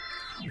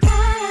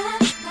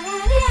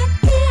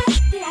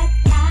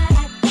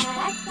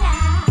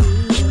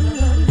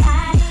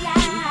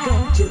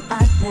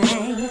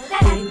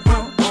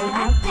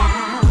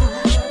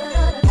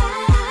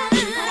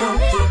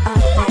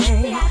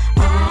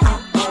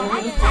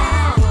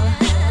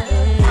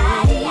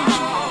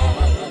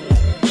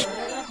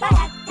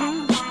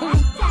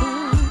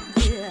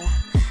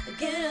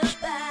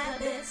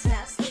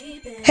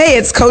Hey,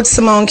 it's Coach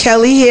Simone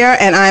Kelly here,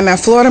 and I'm at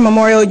Florida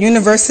Memorial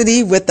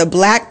University with the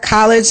Black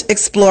College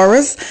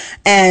Explorers,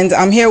 and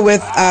I'm here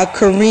with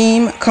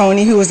Kareem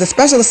Coney, who is the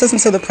Special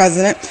Assistant to the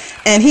President,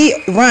 and he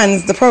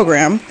runs the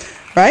program,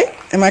 right?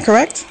 Am I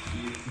correct?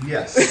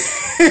 Yes.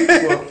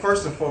 Well,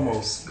 first and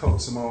foremost,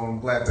 Coach Simone,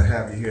 glad to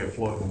have you here at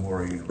Florida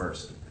Memorial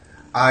University.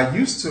 I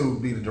used to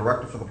be the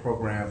director for the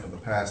program for the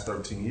past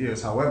 13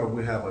 years. However,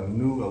 we have a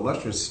new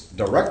illustrious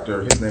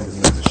director. His name is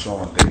Mr.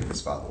 Sean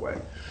Davis, by the way.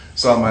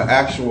 So I'm an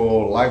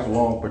actual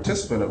lifelong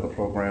participant of the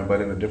program,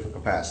 but in a different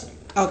capacity.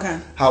 Okay.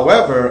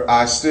 However,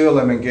 I still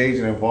am engaged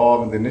and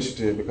involved in the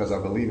initiative because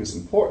I believe it's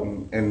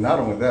important, and not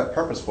only that,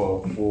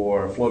 purposeful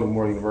for Florida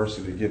Memorial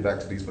University to give back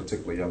to these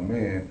particular young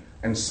men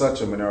in such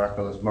a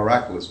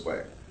miraculous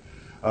way.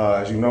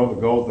 As you know,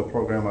 the goal of the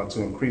program are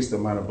to increase the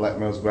amount of black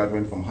males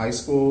graduating from high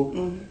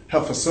school,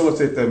 help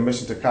facilitate their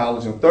admission to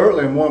college, and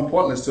thirdly, and more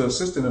importantly, is to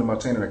assist in them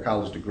obtaining a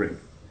college degree.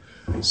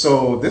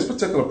 So this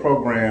particular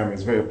program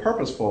is very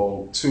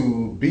purposeful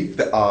to beat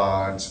the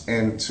odds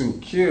and to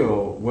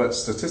kill what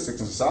Statistics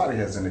and Society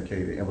has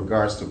indicated in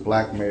regards to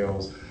black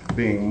males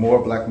being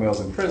more black males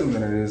in prison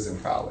than it is in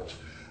college.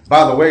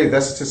 By the way,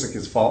 that statistic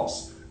is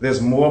false.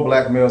 There's more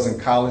black males in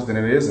college than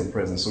it is in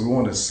prison. So we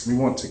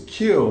want to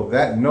kill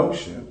that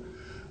notion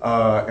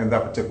in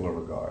that particular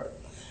regard.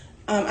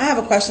 I have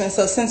a question.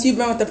 So since you've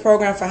been with the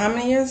program for how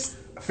many years?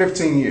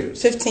 15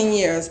 years. 15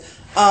 years.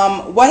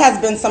 What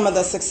has been some of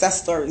the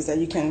success stories that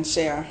you can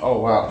share? Oh,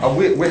 wow.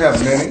 We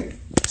have many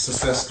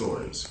success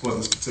stories for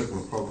this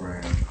particular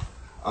program.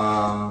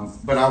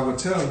 But I would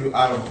tell you,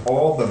 out of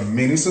all the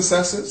many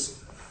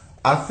successes,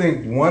 I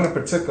think one in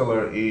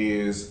particular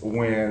is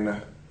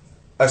when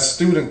a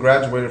student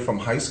graduated from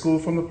high school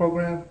from the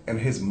program and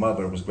his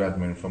mother was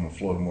graduating from a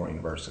Florida Memorial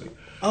University.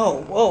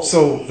 Oh, whoa.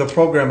 So the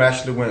program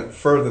actually went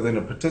further than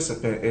a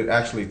participant. It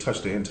actually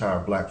touched the entire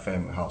black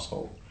family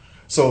household.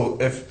 So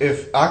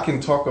if I can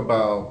talk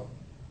about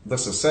the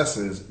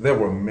successes, there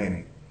were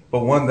many.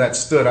 But one that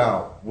stood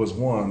out was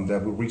one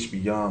that would reach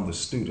beyond the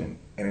student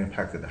and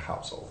impacted the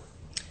household.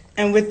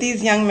 And with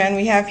these young men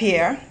we have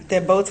here,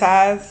 their bow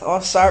ties,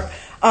 all sharp.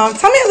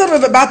 Tell me a little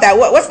bit about that.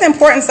 What's the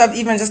importance of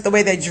even just the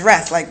way they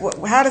dress? Like,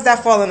 how does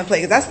that fall into play?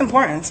 Because that's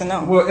important to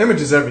know. Well,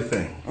 image is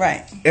everything.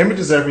 Right. Image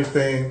is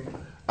everything.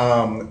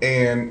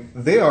 And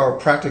they are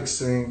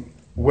practicing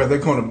where they're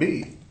going to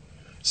be.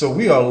 So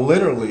we are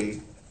literally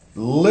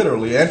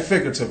and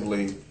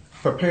figuratively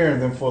preparing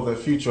them for the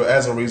future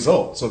as a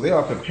result. So they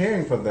are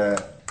preparing for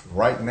that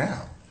right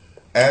now.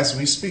 As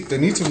we speak, they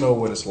need to know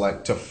what it's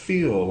like to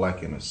feel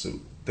like in a suit.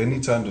 They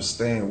need to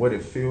understand what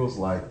it feels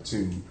like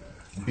to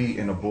be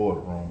in a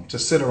boardroom, to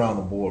sit around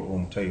the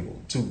boardroom table,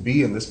 to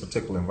be in this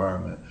particular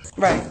environment.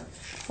 Right.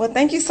 Well,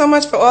 thank you so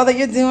much for all that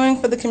you're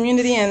doing for the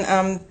community.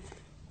 And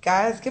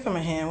guys, give them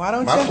a hand. Why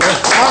don't you? My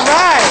pleasure. All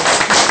right.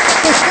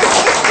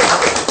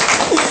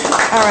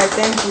 All right,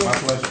 thank you. My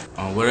pleasure.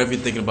 Whatever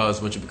you're thinking about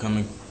is what you're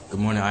becoming. Good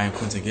morning, I am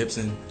Quentin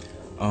Gibson.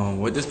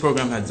 What this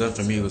program has done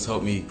for me was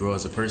help me grow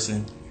as a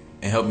person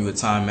and help me with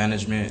time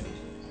management.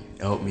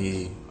 It helped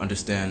me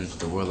understand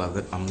the world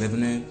I'm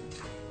living in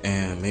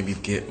and maybe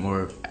get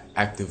more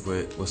active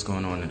with what's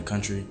going on in the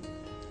country.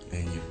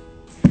 And you.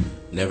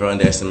 Never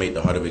underestimate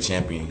the heart of a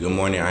champion. Good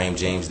morning, I am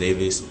James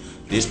Davis.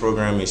 This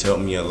program has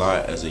helped me a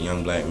lot as a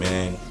young black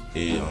man.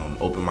 It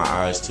opened my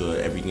eyes to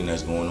everything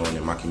that's going on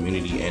in my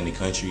community and the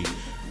country.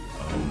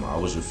 I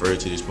was referred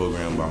to this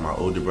program by my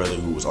older brother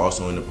who was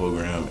also in the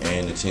program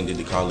and attended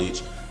the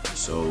college.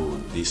 So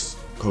this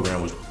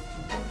program was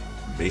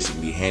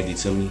basically handed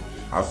to me.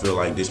 I feel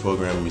like this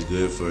program is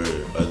good for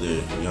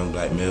other young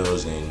black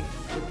males and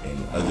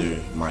other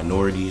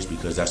minorities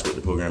because that's what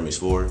the program is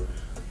for.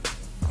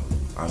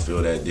 I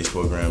feel that this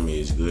program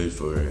is good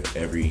for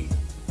every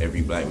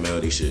black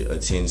male. They should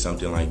attend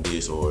something like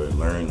this or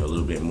learn a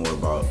little bit more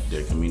about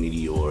their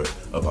community or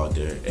about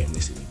their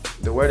ethnicity.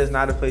 The world is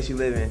not a place you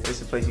live in,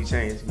 it's a place you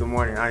change. Good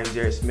morning, I am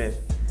Jared Smith.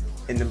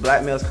 In the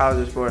Black Males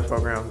College Explorers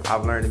program,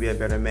 I've learned to be a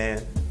better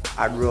man.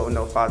 I grew up with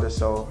no father,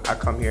 so I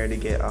come here to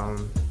get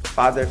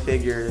father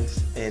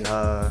figures, and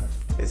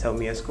it's helped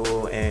me in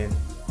school and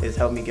it's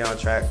helped me get on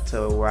track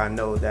to where I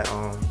know that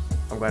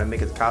I'm going to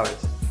make it to college.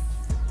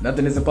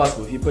 Nothing is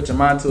impossible. If you put your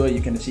mind to it, you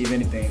can achieve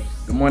anything.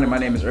 Good morning, my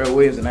name is Earl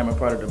Williams and I'm a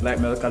part of the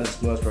Black Males College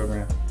Explorers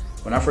program.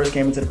 When I first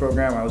came into the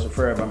program, I was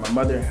referred by my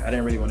mother. I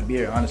didn't really want to be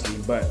here, honestly,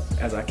 but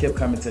as I kept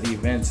coming to the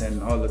events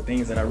and all the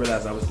things that I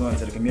realized I was doing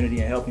to the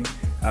community and helping,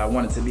 I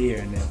wanted to be here,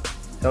 and it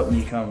helped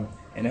me become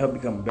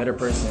a better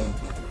person.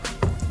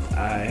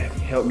 It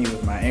helped me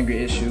with my anger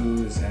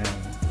issues, and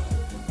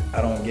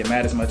I don't get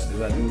mad as much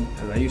as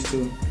I used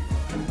to,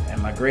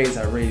 and my grades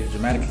have raised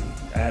dramatically.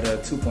 I had a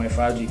 2.5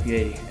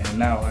 GPA, and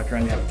now I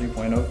currently have a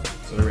 3.0,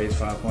 so it raised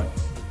 5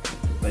 points.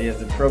 But yes,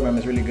 the program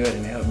is really good,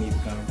 and it helped me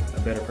become a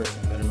better person,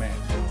 a better man.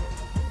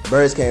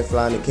 Birds can't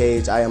fly in a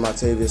cage. I am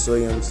Octavius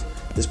Williams.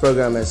 This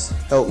program has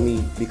helped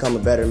me become a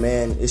better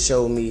man. It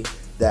showed me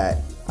that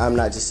I'm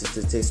not just a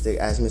statistic,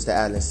 as Mr.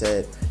 Allen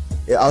said.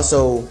 It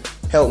also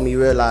helped me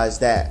realize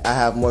that I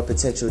have more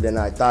potential than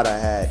I thought I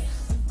had.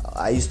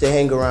 I used to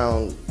hang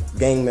around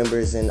gang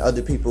members and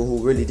other people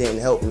who really didn't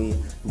help me.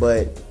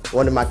 But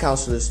one of my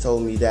counselors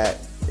told me that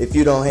if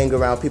you don't hang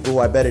around people who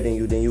are better than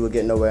you, then you will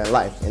get nowhere in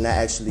life. And that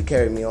actually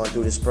carried me on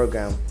through this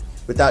program.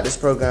 Without this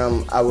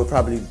program, I would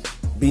probably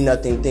be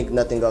nothing, think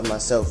nothing of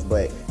myself.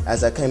 But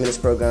as I came in this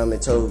program,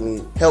 it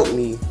helped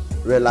me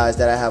realize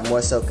that I have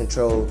more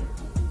self-control.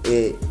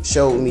 It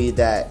showed me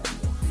that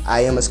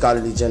I am a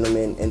scholarly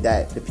gentleman and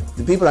that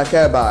the people I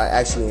care about are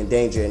actually in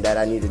danger and that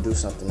I need to do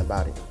something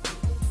about it.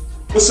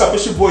 What's up?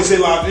 It's your boy Zay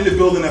Live in the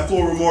building at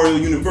Florida Memorial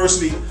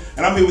University,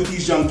 and I'm here with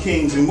these young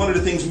kings. And one of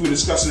the things we were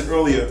discussing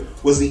earlier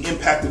was the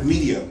impact of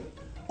media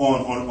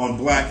on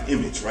black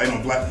image, right?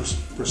 On black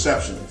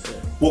perception.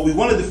 What we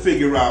wanted to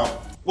figure out,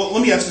 well,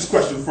 let me ask this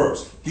question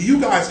first. Do you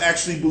guys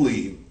actually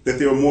believe that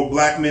there are more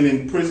black men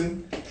in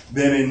prison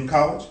than in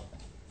college?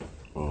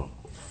 Well,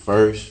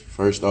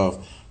 first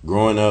off,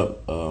 growing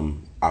up,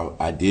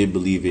 I did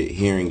believe it,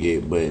 hearing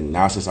it, but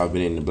now since I've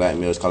been in the Black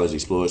Males College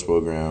Explorers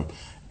program,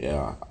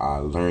 I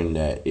learned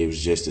that it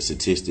was just a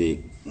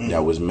statistic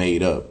that was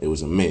made up. It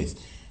was a myth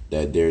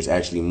that there's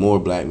actually more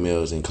black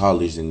males in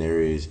college than there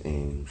is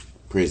in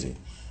prison.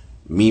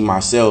 Me,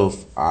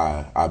 myself,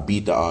 I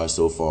beat the odds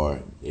so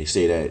far. They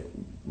say that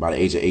by the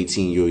age of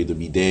 18, you'll either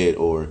be dead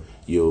or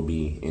you'll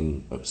be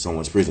in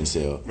someone's prison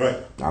cell. Right.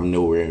 I'm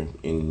nowhere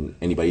in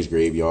anybody's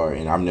graveyard,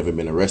 and I've never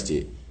been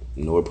arrested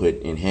nor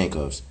put in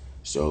handcuffs.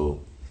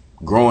 So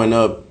growing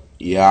up,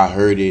 yeah, I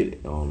heard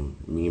it.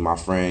 Me and my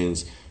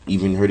friends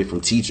even heard it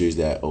from teachers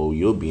that, oh,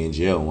 you'll be in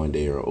jail one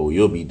day, or oh,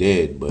 you'll be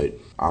dead. But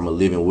I'm a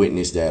living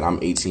witness that I'm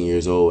 18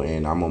 years old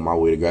and I'm on my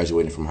way to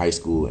graduating from high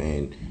school.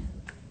 And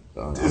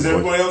does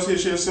everybody else here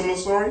share a similar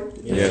story?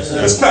 Yes.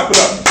 Let's clap it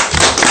up.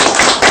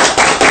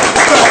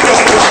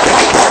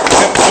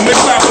 And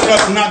let's clap it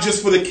up not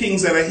just for the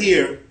kings that are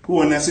here who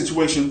are in that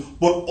situation,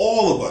 but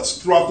all of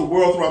us throughout the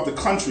world, throughout the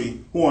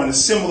country, who are in a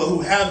similar, who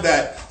have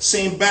that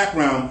same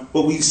background,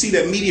 but we see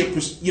that media,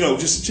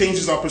 just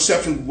changes our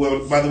perception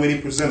by the way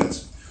they present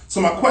us. So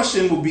my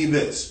question would be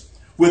this: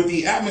 with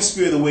the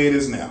atmosphere the way it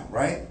is now,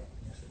 right?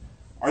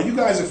 Are you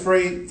guys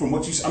afraid from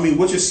what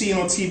you're seeing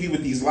on TV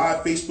with these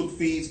live Facebook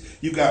feeds?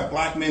 You got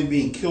black men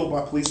being killed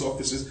by police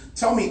officers.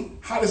 Tell me,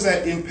 how does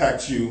that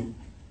impact you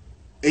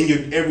in your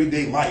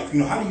everyday life?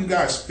 How do you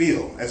guys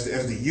feel as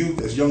the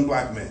youth, as young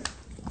black men?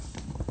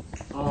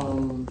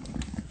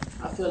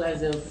 I feel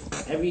as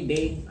if every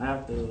day I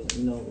have to,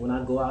 when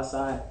I go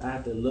outside, I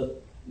have to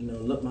look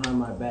behind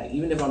my back.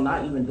 Even if I'm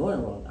not even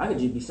doing wrong, I could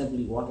just be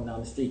simply walking down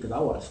the street because I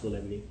walk to school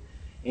every day.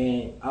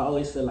 And I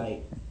always feel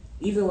like,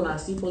 even when I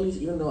see police,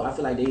 even though I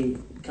feel like they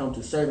come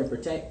to serve and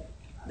protect,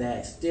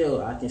 that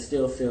still, I can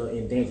still feel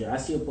in danger. I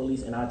see a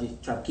police and I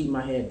just try to keep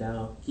my head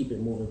down, keep it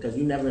moving, because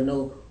you never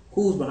know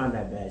who's behind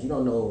that badge. You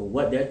don't know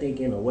what they're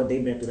thinking or what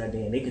they've been through that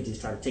day, and they could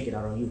just try to take it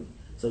out on you.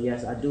 So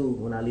yes, I do,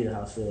 when I leave the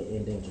house, feel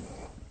in danger.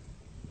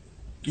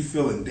 You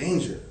feel in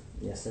danger?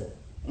 Yes, sir.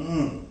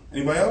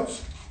 Anybody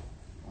else?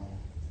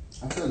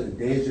 I feel in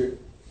danger,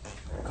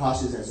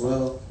 cautious as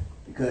well,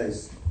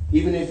 because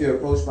even if you're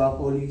approached by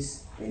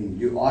police and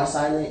you are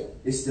silent,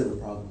 it's still a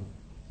problem.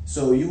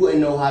 So you wouldn't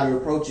know how to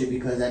approach it,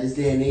 because at this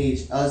day and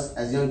age, us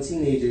as young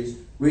teenagers,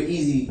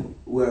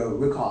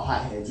 we're called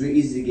hotheads. We're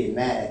easy to get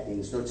mad at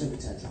things, throw temper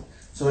tantrum.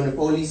 So when the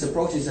police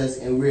approaches us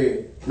and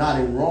we're not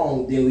in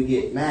wrong, then we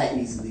get mad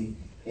easily,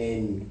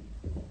 and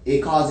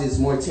it causes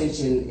more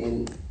tension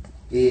and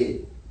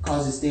it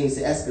causes things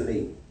to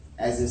escalate,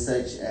 as in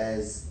such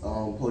as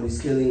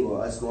police killing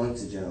or us going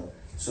to jail.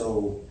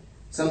 So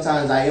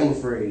sometimes I am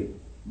afraid,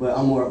 but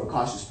I'm more of a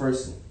cautious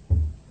person,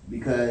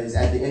 because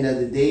at the end of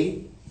the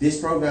day, this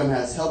program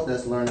has helped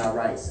us learn our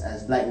rights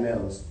as black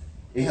males.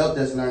 It helped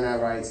us learn our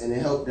rights, and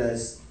it helped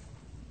us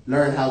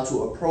learn how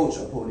to approach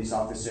a police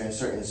officer in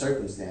certain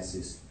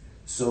circumstances.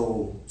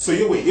 So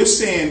you're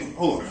saying,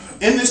 hold on,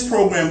 in this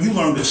program you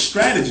learned a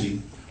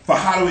strategy for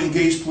how to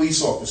engage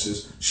police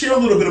officers. Share a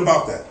little bit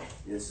about that.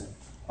 Yes, sir.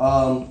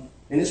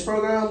 In this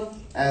program,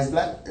 as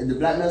the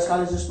Black Males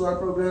College Explorer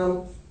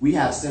program, we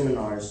have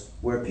seminars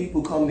where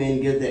people come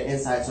in, give their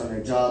insights on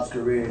their jobs,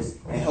 careers,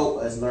 and help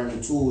us learn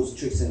the tools,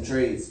 tricks, and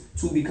trades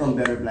to become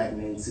better black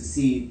men,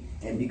 succeed,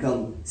 and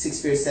become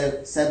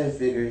six-figure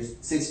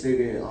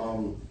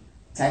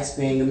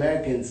tax-paying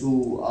Americans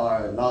who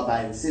are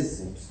law-abiding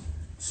citizens.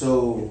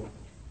 So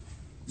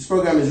this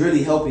program is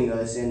really helping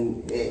us,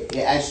 and it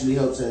actually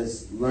helps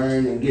us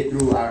learn and get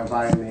through our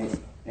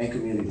environment and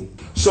community.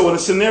 So in a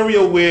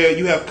scenario where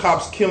you have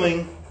cops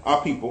killing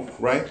our people,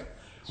 right?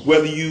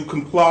 Whether you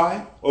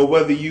comply or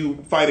whether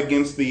you fight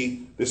against the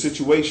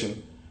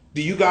situation,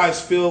 do you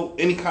guys feel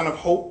any kind of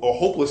hope or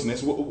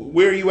hopelessness?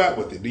 Where are you at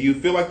with it? Do you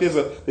feel like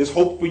there's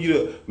hope for you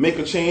to make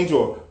a change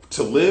or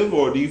to live,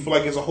 or do you feel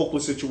like it's a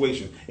hopeless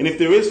situation? And if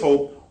there is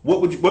hope,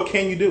 what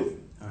can you do?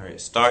 All right,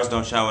 stars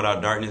don't shine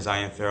without darkness. I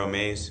am Pharaoh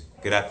Mays.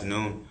 Good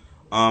afternoon.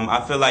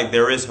 I feel like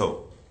there is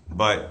hope,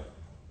 but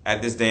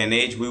at this day and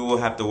age, we will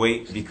have to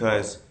wait,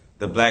 because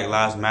the Black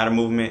Lives Matter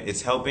movement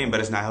is helping,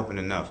 but it's not helping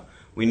enough.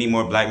 We need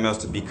more black males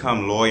to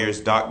become lawyers,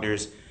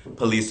 doctors,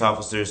 police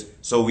officers,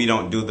 so we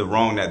don't do the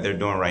wrong that they're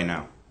doing right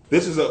now.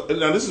 This is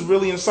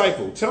really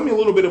insightful. Tell me a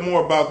little bit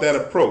more about that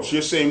approach.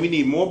 You're saying we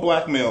need more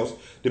black males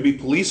to be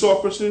police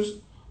officers,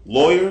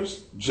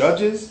 lawyers,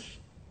 judges.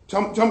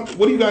 Tell me,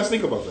 what do you guys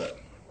think about that?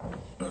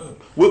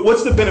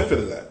 What's the benefit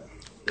of that?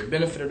 The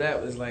benefit of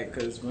that was like,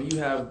 because when you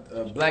have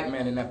a black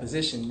man in that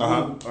position, you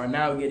are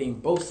now getting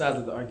both sides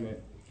of the argument.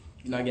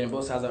 You're not getting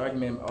both sides of the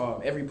argument,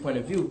 every point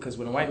of view, because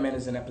when a white man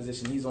is in that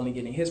position, he's only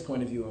getting his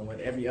point of view and what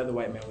every other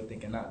white man would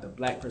think, and not the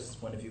black person's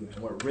point of view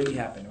and what really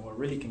happened and what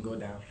really can go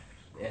down.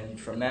 And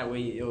from that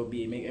way, it will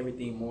make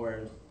everything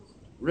more,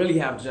 really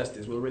have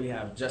justice. We'll really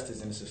have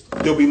justice in the system.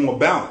 There'll be more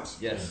balance.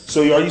 Yes.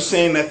 So are you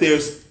saying that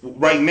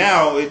right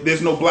now,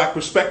 there's no black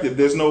perspective,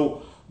 there's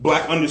no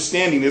black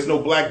understanding, there's no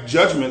black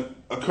judgment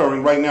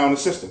occurring right now in the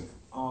system?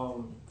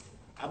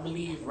 I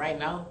believe right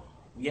now,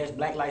 yes,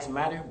 Black Lives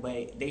Matter,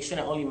 but they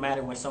shouldn't only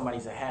matter when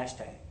somebody's a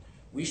hashtag.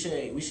 We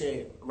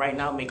should right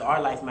now make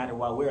our life matter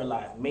while we're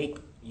alive. Make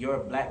your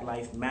black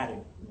life matter.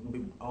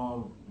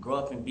 Grow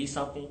up and be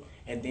something,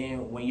 and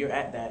then when you're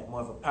at that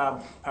more of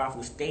a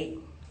powerful state,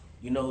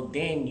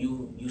 then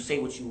you say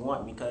what you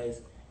want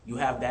because you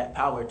have that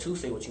power to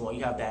say what you want.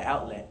 You have that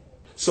outlet.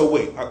 So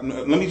wait,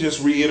 let me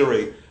just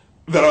reiterate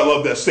that I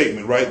love that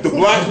statement, right? The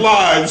black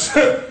lives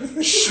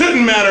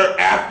shouldn't matter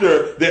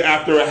after they're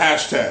after a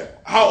hashtag.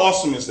 How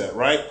awesome is that,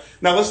 right?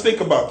 Now let's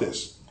think about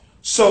this.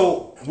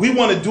 So we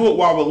want to do it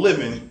while we're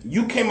living.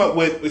 You came up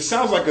with, it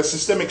sounds like a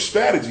systemic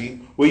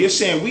strategy where you're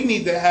saying we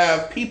need to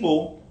have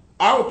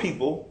our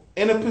people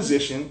in a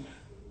position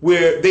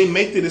where they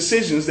make the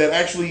decisions that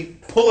actually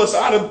pull us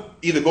out of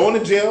either going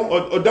to jail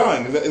or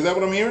dying. Is that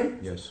what I'm hearing?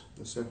 Yes.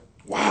 Yes, sir.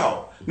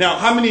 Wow. Now,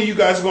 how many of you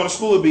guys are going to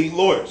school to be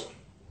lawyers?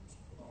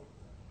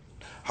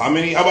 How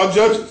about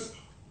judges?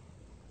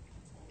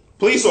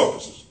 Police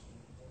officers?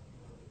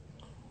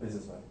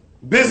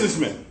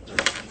 Businessmen?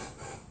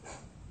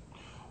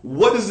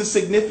 What is the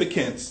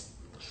significance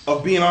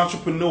of being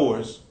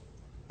entrepreneurs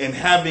and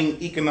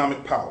having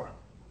economic power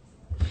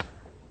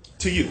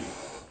to you?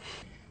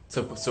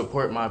 To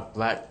support my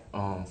black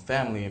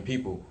family and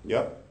people.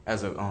 Yep.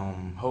 As a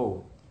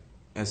whole.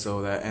 And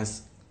so that,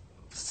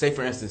 say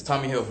for instance,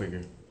 Tommy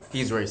Hilfiger,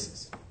 he's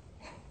racist,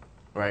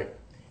 right?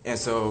 And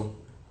so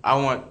I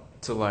want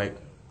to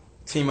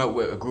team up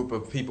with a group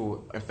of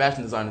people and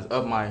fashion designers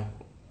of my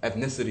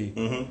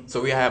ethnicity,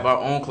 so we have our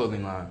own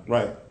clothing line,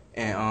 right?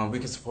 And we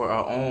can support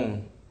our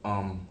own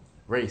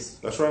race.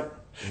 That's right.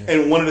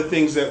 And one of the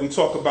things that we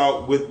talk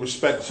about with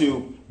respect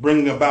to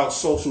bringing about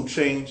social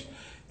change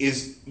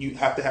is you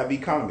have to have the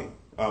economy.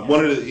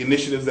 One of the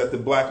initiatives that the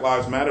Black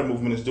Lives Matter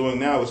movement is doing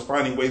now is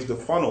finding ways to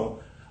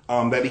funnel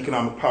that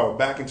economic power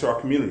back into our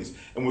communities.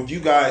 And with you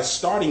guys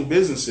starting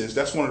businesses,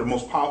 that's one of the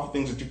most powerful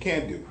things that you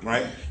can do,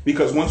 right?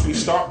 Because once we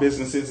start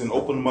businesses and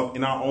open them up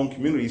in our own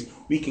communities,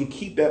 we can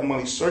keep that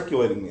money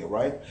circulating there,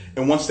 right?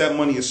 And once that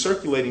money is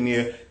circulating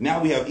there,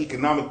 now we have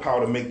economic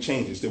power to make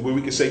changes. That where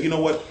we can say, you know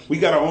what, we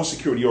got our own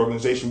security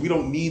organization. We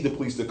don't need the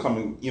police to come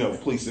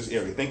and police this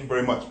area. Thank you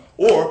very much.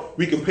 Or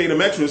we can pay them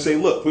extra and say,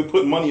 look, we're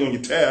putting money on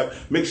your tab.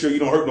 Make sure you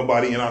don't hurt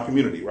nobody in our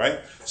community, right?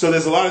 So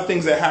there's a lot of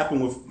things that happen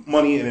with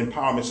money and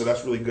empowerment. So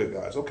that's really good,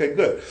 guys. Okay,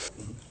 good.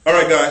 All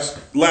right, guys,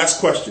 last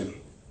question.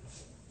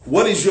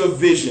 What is your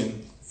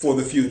vision for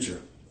the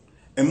future?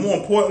 And more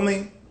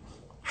importantly,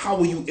 how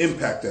will you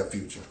impact that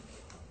future?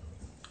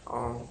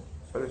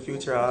 For the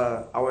future,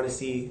 I want to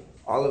see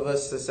all of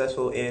us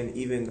successful, and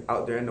even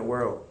out there in the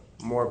world,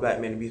 more black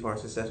men to be more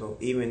successful,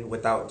 even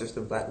without just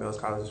the Black Males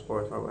College of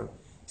Sports program,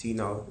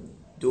 to,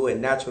 do it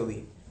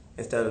naturally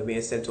instead of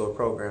being sent to a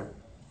program.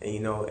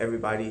 And,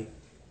 everybody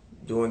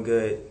doing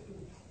good,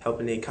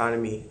 helping the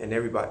economy, and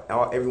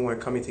everyone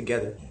coming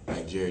together.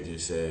 Like Jared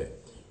just said,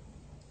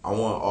 I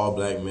want all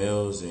black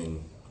males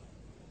and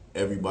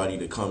everybody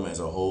to come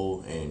as a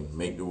whole and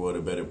make the world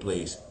a better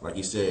place. Like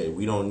you said,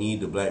 we don't need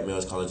the Black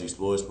Males College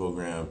Explorers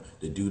program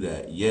to do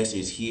that. Yes,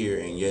 it's here,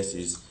 and yes,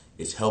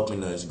 it's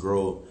helping us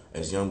grow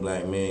as young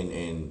black men,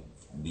 and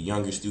the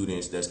younger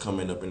students that's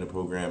coming up in the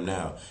program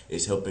now,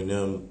 it's helping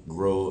them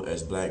grow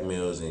as black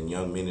males and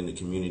young men in the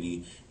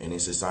community and in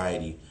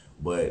society.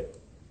 But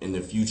in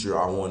the future,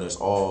 I want us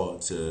all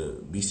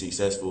to be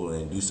successful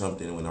and do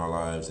something in our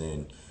lives,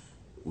 and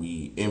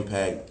we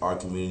impact our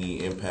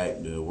community,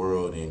 impact the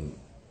world, and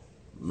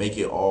make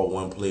it all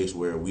one place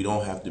where we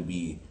don't have to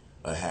be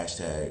a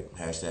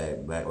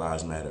hashtag Black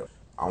Lives Matter.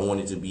 I want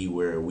it to be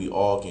where we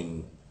all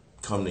can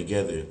come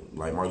together.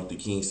 Like Martin Luther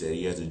King said,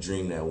 he has a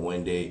dream that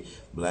one day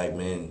black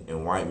men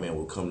and white men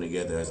will come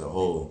together as a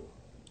whole.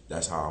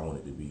 That's how I want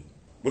it to be.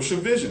 What's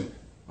your vision?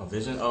 My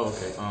vision? Oh,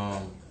 okay.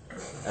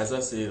 As I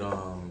see it,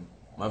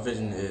 my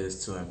vision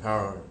is to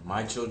empower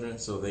my children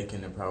so they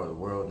can empower the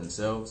world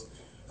themselves.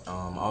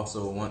 I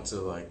also want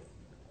to,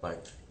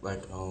 like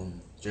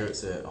Jared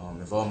said,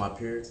 involve my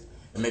peers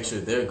and make sure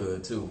they're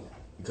good too,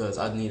 because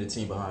I need a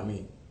team behind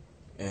me.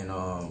 And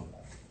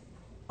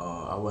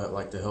I would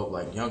like to help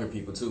younger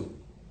people too,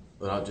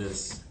 without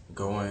just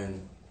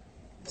going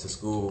to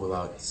school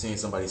without seeing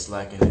somebody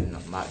slacking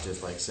and not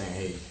just saying,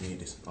 hey, you need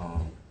to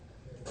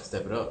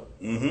step it up.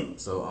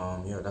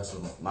 So yeah, that's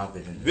what my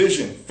vision is.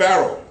 Vision,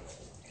 Pharaoh.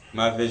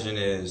 My vision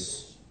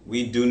is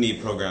we do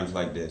need programs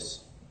like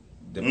this.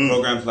 The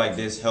programs like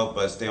this help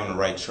us stay on the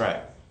right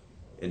track.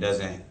 It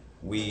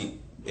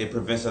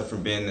prevents us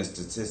from being a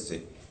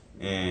statistic.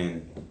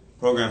 And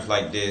programs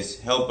like this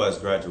help us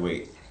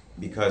graduate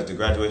because the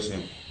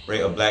graduation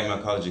rate of Black Male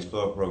College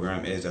Explorer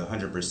program is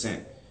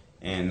 100%,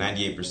 and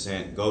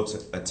 98% go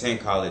to attend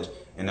college,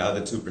 and the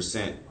other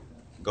 2%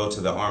 go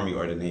to the Army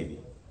or the Navy.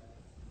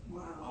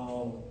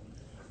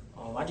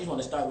 I just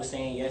want to start with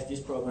saying yes, this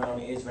program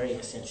is very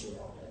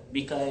essential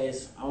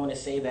because I want to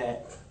say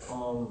that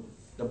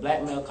the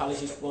Black Male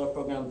College Explorer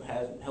program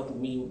has helped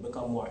me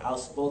become more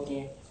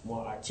outspoken,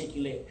 more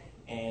articulate,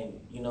 and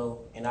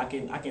and I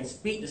can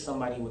speak to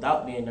somebody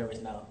without being nervous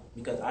now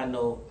because I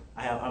know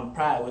I'm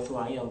proud with who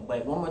I am.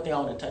 But one more thing I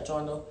want to touch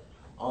on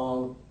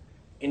though,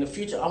 in the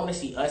future I want to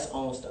see us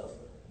own stuff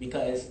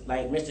because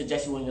like Mr.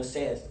 Jesse Williams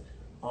says,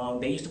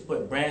 they used to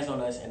put brands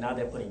on us and now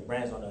they're putting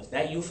brands on us.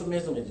 That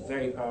euphemism is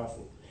very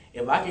powerful.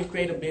 If I can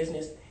create a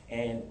business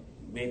and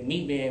with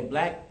me being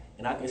Black,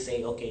 and I can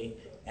say, okay,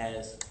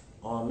 as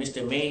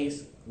Mr.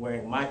 Mays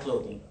wearing my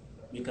clothing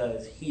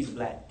because he's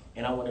Black,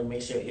 and I want to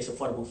make sure it's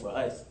affordable for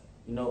us.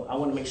 I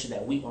want to make sure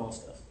that we own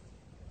stuff.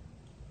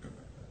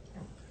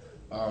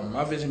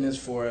 My vision is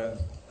for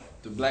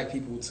the Black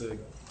people to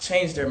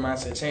change their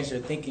mindset, change their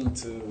thinking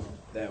to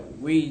that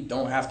we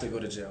don't have to go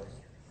to jail.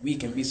 We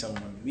can be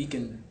someone. We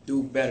can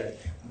do better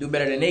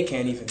than they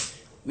can even.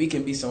 We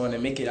can be someone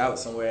and make it out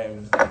somewhere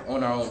and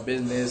own our own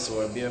business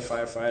or be a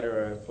firefighter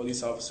or a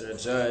police officer, a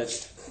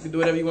judge. You can do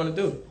whatever you want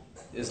to do.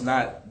 It's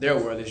not their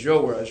world, it's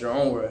your world, it's your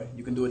own world.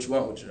 You can do what you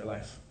want with your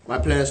life. My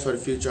plans for the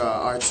future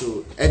are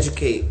to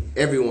educate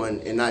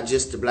everyone and not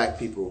just the Black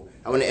people.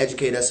 I want to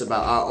educate us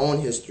about our own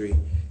history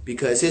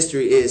because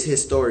history is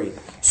his story.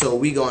 So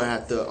we're going to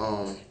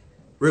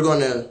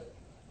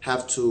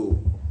have to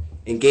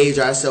engage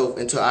ourselves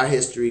into our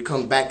history,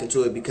 come back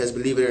into it because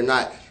believe it or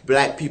not,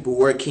 Black people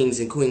were kings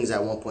and queens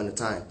at one point in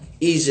time.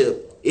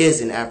 Egypt is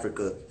in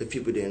Africa, if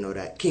people didn't know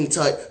that. King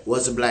Tut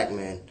was a Black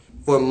man.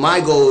 For my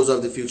goals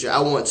of the future,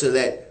 I want to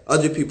let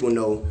other people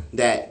know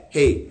that,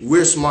 hey,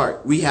 we're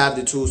smart. We have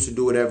the tools to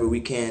do whatever we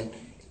can.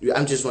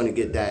 I just want to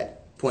get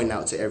that point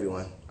out to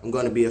everyone. I'm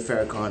going to be a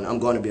Farrakhan. I'm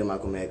going to be a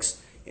Malcolm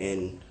X.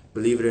 And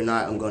believe it or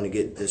not, I'm going to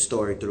get the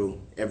story through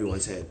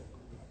everyone's head.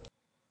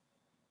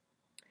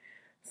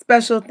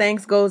 Special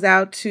thanks goes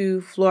out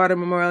to Florida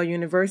Memorial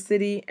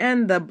University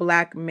and the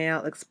Black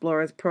Male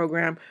Explorers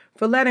program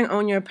for letting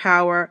Own Your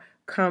Power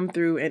come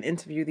through and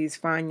interview these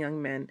fine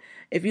young men.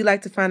 If you'd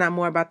like to find out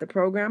more about the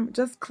program,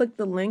 just click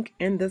the link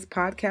in this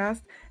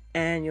podcast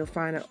and you'll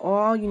find out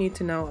all you need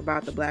to know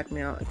about the Black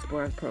Male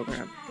Explorers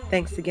program.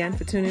 Thanks again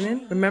for tuning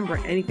in. Remember,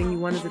 anything you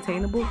want is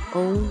attainable.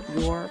 Own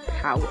your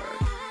power.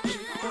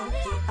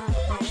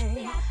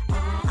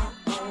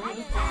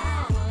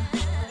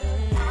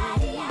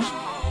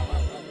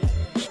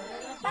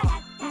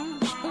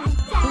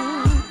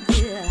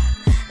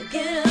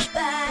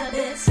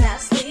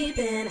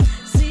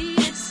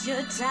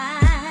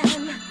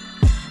 Time.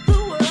 The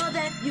world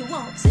that you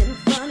want's in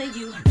front of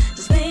you.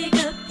 Just make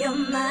up your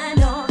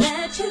mind. All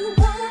that you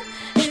want,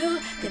 you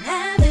can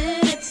have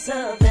it. It's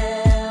available.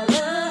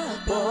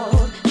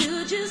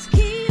 You just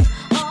keep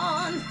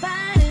on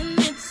fighting.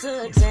 It's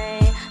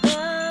attainable.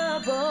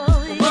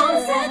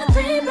 Once and the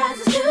free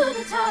rises to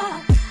the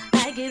top.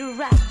 I get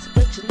right,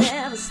 but you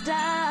never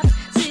stop.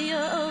 See you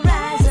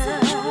rise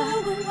up.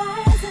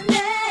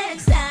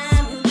 Next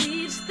time you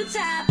reach the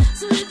top.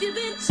 So if you've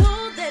been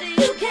told that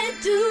you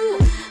can't do,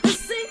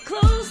 listen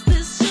close,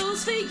 this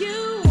show's for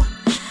you.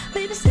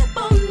 Baby, step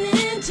on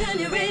in, turn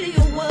your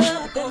radio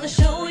up. Gonna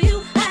show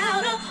you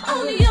how to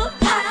own your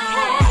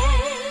power.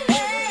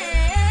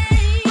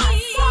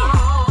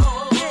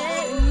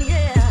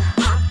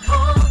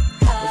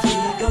 Cause we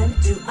gonna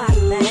do our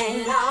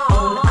thing,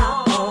 own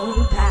our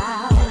own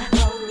power.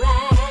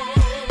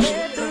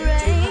 Let the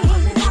rain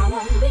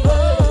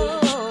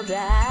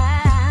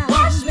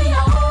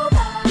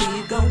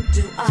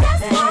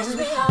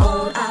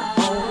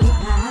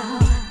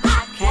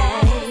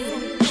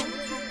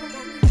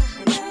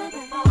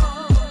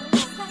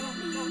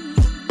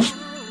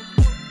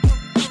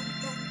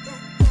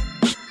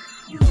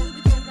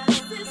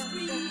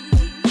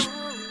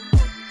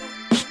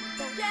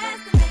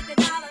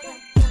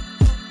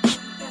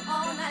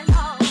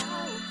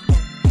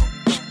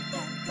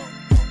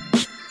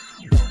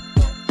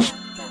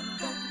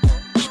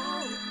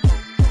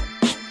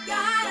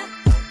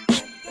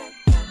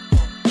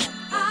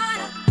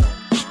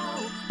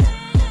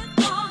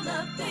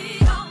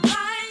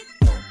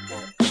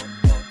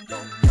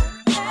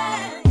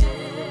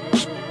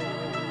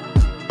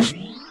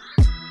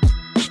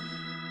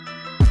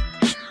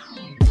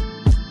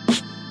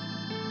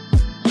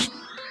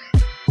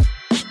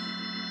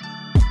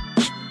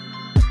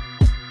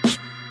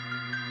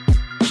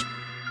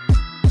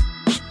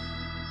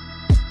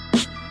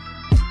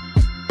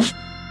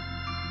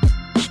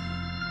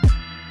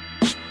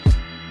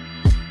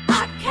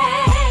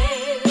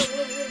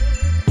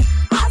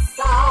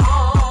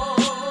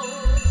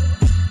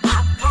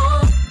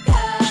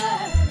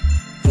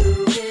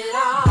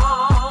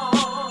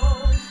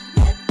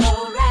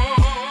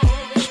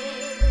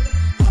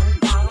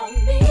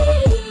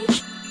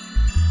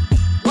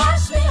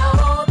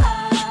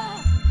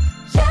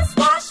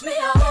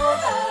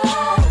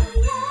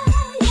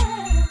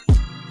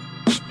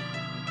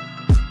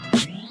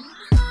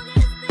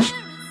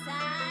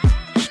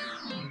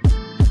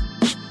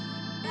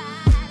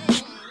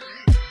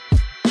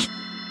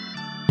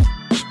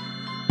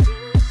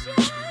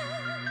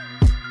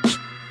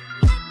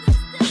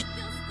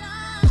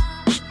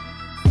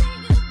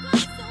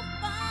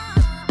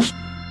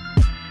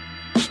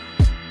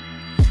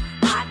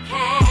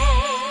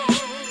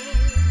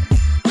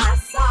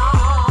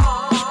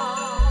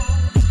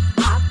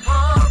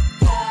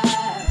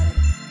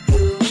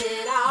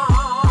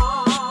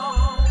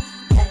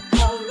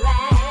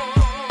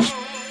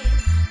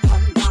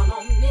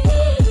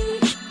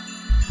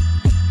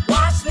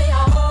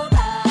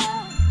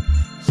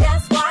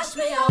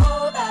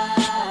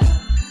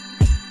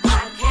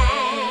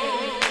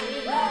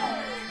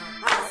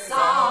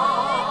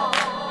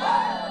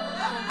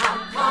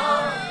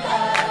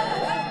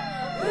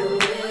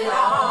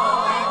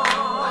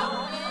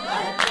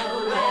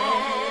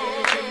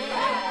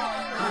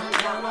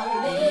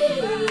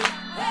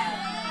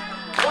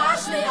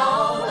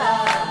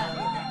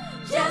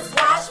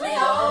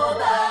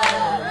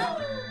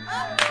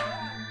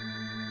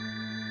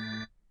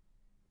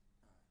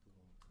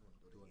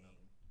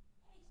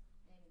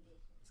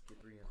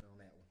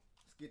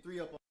 3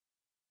 up